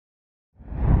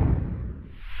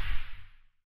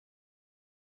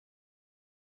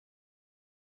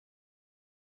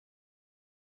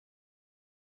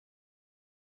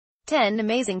10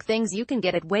 amazing things you can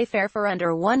get at Wayfair for under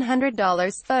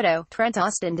 $100. Photo, Trent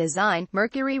Austin Design,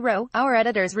 Mercury Row. Our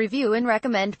editors review and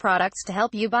recommend products to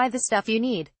help you buy the stuff you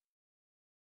need.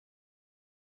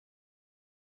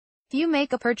 If you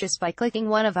make a purchase by clicking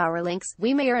one of our links,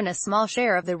 we may earn a small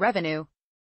share of the revenue.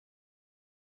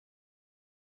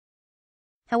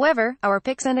 However, our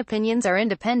picks and opinions are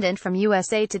independent from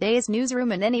USA Today's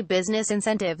newsroom and any business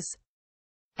incentives.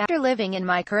 After living in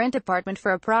my current apartment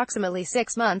for approximately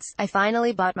 6 months, I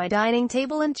finally bought my dining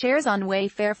table and chairs on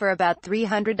Wayfair for about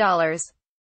 $300.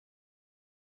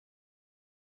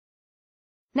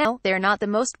 Now, they're not the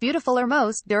most beautiful or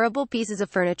most durable pieces of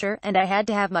furniture, and I had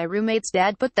to have my roommate's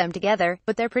dad put them together,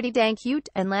 but they're pretty dang cute,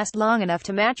 and last long enough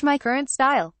to match my current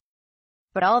style.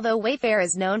 But although Wayfair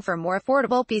is known for more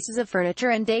affordable pieces of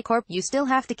furniture and decor, you still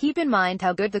have to keep in mind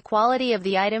how good the quality of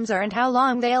the items are and how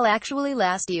long they'll actually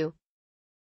last you.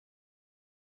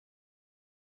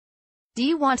 Do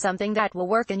you want something that will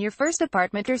work in your first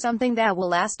apartment or something that will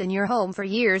last in your home for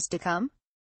years to come?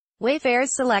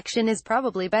 Wayfair's selection is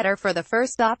probably better for the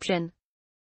first option.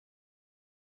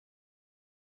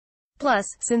 Plus,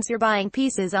 since you're buying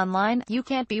pieces online, you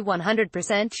can't be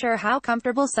 100% sure how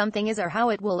comfortable something is or how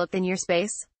it will look in your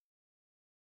space.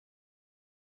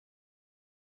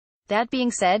 That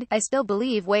being said, I still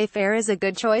believe Wayfair is a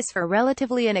good choice for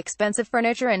relatively inexpensive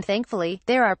furniture, and thankfully,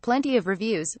 there are plenty of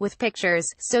reviews, with pictures,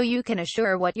 so you can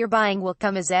assure what you're buying will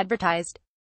come as advertised.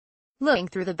 Looking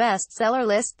through the bestseller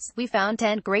lists, we found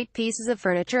 10 great pieces of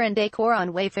furniture and decor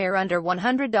on Wayfair under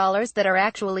 $100 that are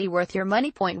actually worth your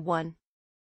money. Point 1.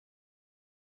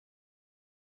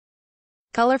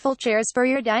 Colorful chairs for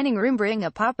your dining room. Bring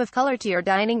a pop of color to your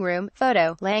dining room.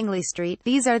 Photo, Langley Street.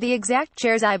 These are the exact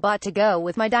chairs I bought to go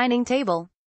with my dining table.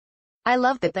 I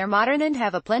love that they're modern and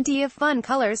have plenty of fun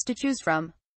colors to choose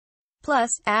from.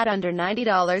 Plus, at under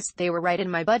 $90, they were right in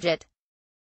my budget.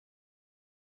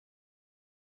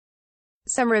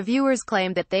 Some reviewers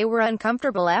claimed that they were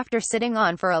uncomfortable after sitting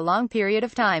on for a long period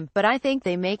of time, but I think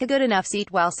they make a good enough seat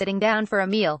while sitting down for a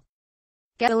meal.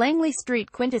 Get a Langley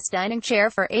Street Quintus dining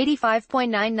chair for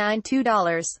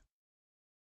 $85.992.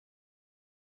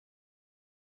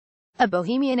 A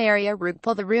bohemian area rug.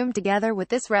 Pull the room together with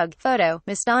this rug. Photo,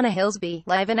 Miss Donna Hillsby.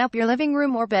 Liven up your living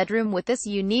room or bedroom with this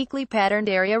uniquely patterned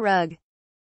area rug.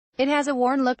 It has a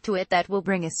worn look to it that will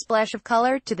bring a splash of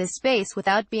color to this space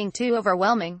without being too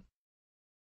overwhelming.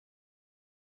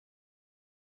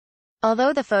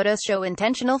 Although the photos show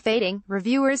intentional fading,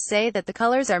 reviewers say that the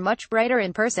colors are much brighter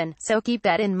in person, so keep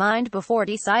that in mind before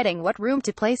deciding what room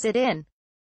to place it in.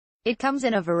 It comes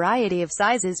in a variety of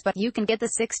sizes, but you can get the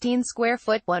 16 square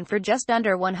foot one for just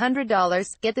under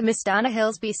 $100. Get the Miss Donna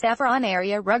Hillsby saffron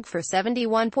area rug for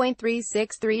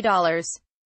 $71.363.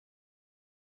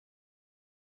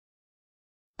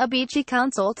 A beachy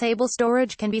console table.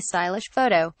 Storage can be stylish.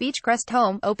 Photo, Beachcrest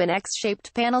Home. Open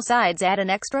X-shaped panel sides add an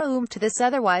extra oomph to this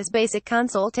otherwise basic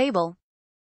console table.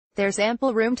 There's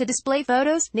ample room to display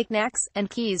photos, knickknacks, and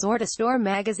keys, or to store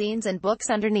magazines and books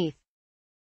underneath.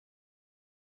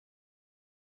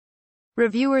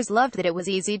 Reviewers loved that it was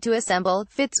easy to assemble,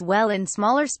 fits well in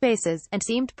smaller spaces, and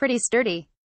seemed pretty sturdy.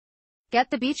 Get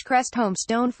the Beachcrest Home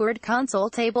Stone Forward console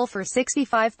table for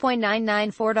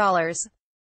 $65.994.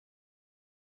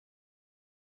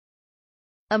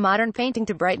 A modern painting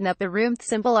to brighten up the room.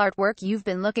 Simple artwork you've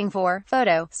been looking for.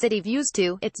 Photo, City Views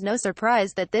 2. It's no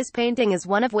surprise that this painting is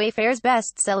one of Wayfair's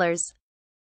best sellers.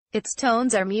 Its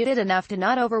tones are muted enough to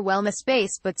not overwhelm a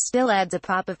space, but still adds a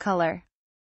pop of color.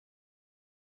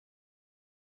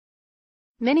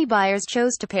 Many buyers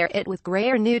chose to pair it with gray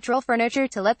or neutral furniture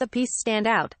to let the piece stand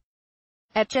out.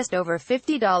 At just over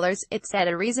 $50, it's at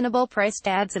a reasonable price to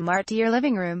add some art to your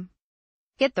living room.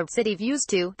 Get the City Views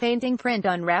 2 painting print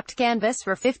on wrapped canvas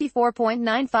for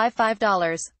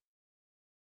 $54.955.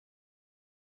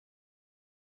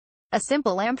 A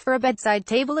simple lamp for a bedside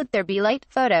table. Let there be light.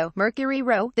 Photo, Mercury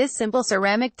Row. This simple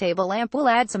ceramic table lamp will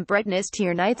add some brightness to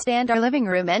your nightstand or living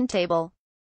room end table.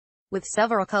 With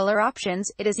several color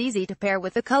options, it is easy to pair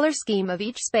with the color scheme of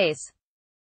each space.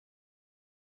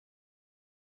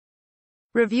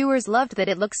 Reviewers loved that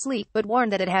it looks sleek, but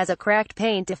warned that it has a cracked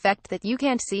paint effect that you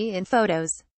can't see in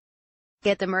photos.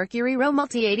 Get the Mercury Row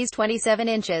Multi-80s 27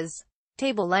 inches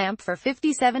table lamp for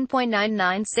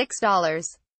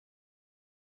 $57.996.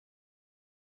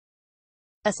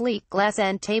 A sleek glass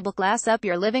end table. Glass up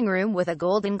your living room with a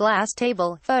golden glass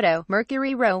table. Photo,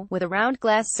 Mercury Row. With a round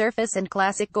glass surface and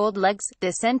classic gold legs,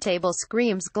 this end table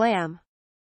screams glam.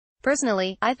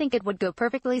 Personally, I think it would go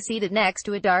perfectly seated next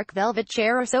to a dark velvet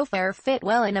chair or sofa, or fit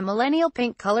well in a millennial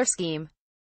pink color scheme.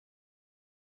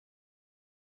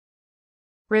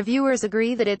 Reviewers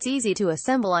agree that it's easy to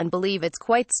assemble and believe it's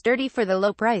quite sturdy for the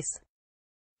low price.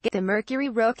 Get the Mercury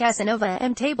Row Casanova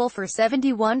M table for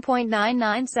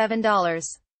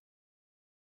 $71.997.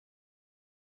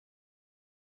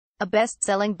 A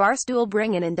best-selling bar stool.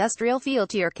 Bring an industrial feel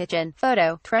to your kitchen.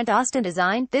 Photo, Trent Austin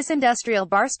design. This industrial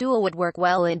bar stool would work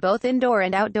well in both indoor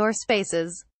and outdoor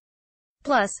spaces.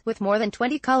 Plus, with more than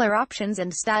 20 color options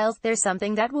and styles, there's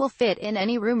something that will fit in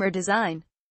any room or design.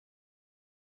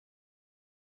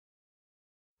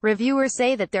 Reviewers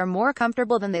say that they're more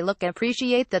comfortable than they look and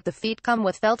appreciate that the feet come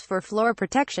with felt for floor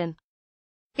protection.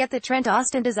 Get the Trent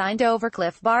Austin designed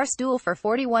Overcliff bar stool for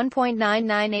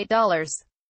 $41.998.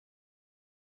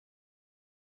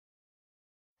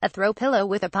 A throw pillow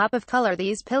with a pop of color.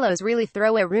 These pillows really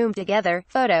throw a room together.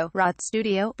 Photo, Rot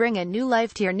Studio. Bring a new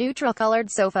life to your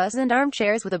neutral-colored sofas and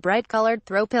armchairs with a bright-colored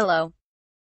throw pillow.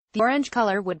 The orange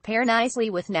color would pair nicely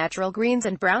with natural greens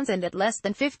and browns, and at less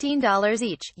than $15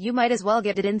 each, you might as well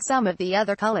get it in some of the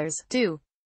other colors, too.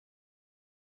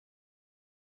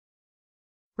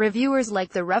 Reviewers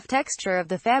like the rough texture of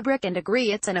the fabric and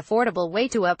agree it's an affordable way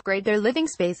to upgrade their living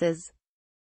spaces.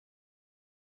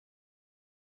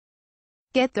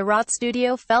 Get the Rot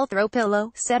Studio Felt Throw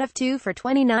Pillow, set of 2 for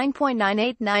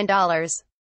 $29.989.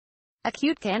 A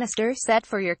cute canister set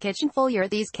for your kitchen. Fill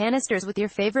these canisters with your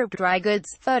favorite dry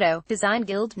goods. Photo, Design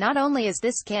Guild. Not only is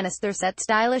this canister set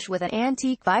stylish with an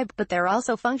antique vibe, but they're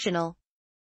also functional.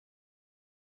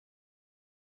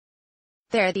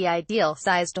 They're the ideal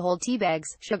size to hold tea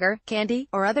bags, sugar, candy,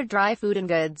 or other dry food and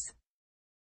goods.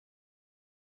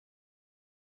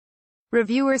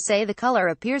 Reviewers say the color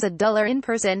appears a duller in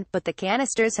person, but the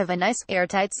canisters have a nice,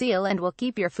 airtight seal and will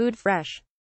keep your food fresh.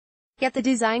 Get the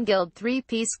Design Guild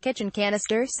 3-piece kitchen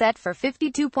canister set for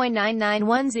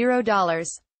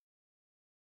 $52.9910.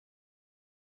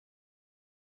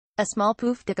 A small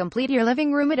poof to complete your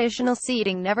living room. Additional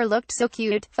seating never looked so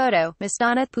cute. Photo,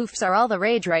 Mistana poofs are all the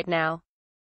rage right now.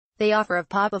 They offer a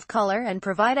pop of color and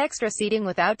provide extra seating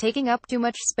without taking up too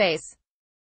much space.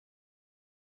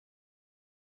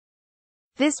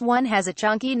 This one has a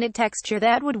chunky knit texture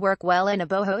that would work well in a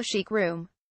boho chic room.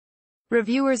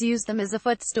 Reviewers use them as a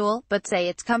footstool, but say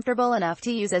it's comfortable enough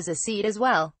to use as a seat as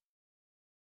well.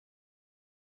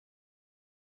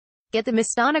 Get the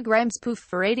Mistana Grimes Poof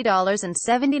for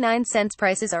 $80.79.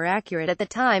 Prices are accurate at the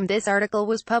time this article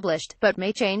was published, but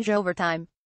may change over time.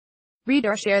 Read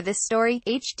or share this story.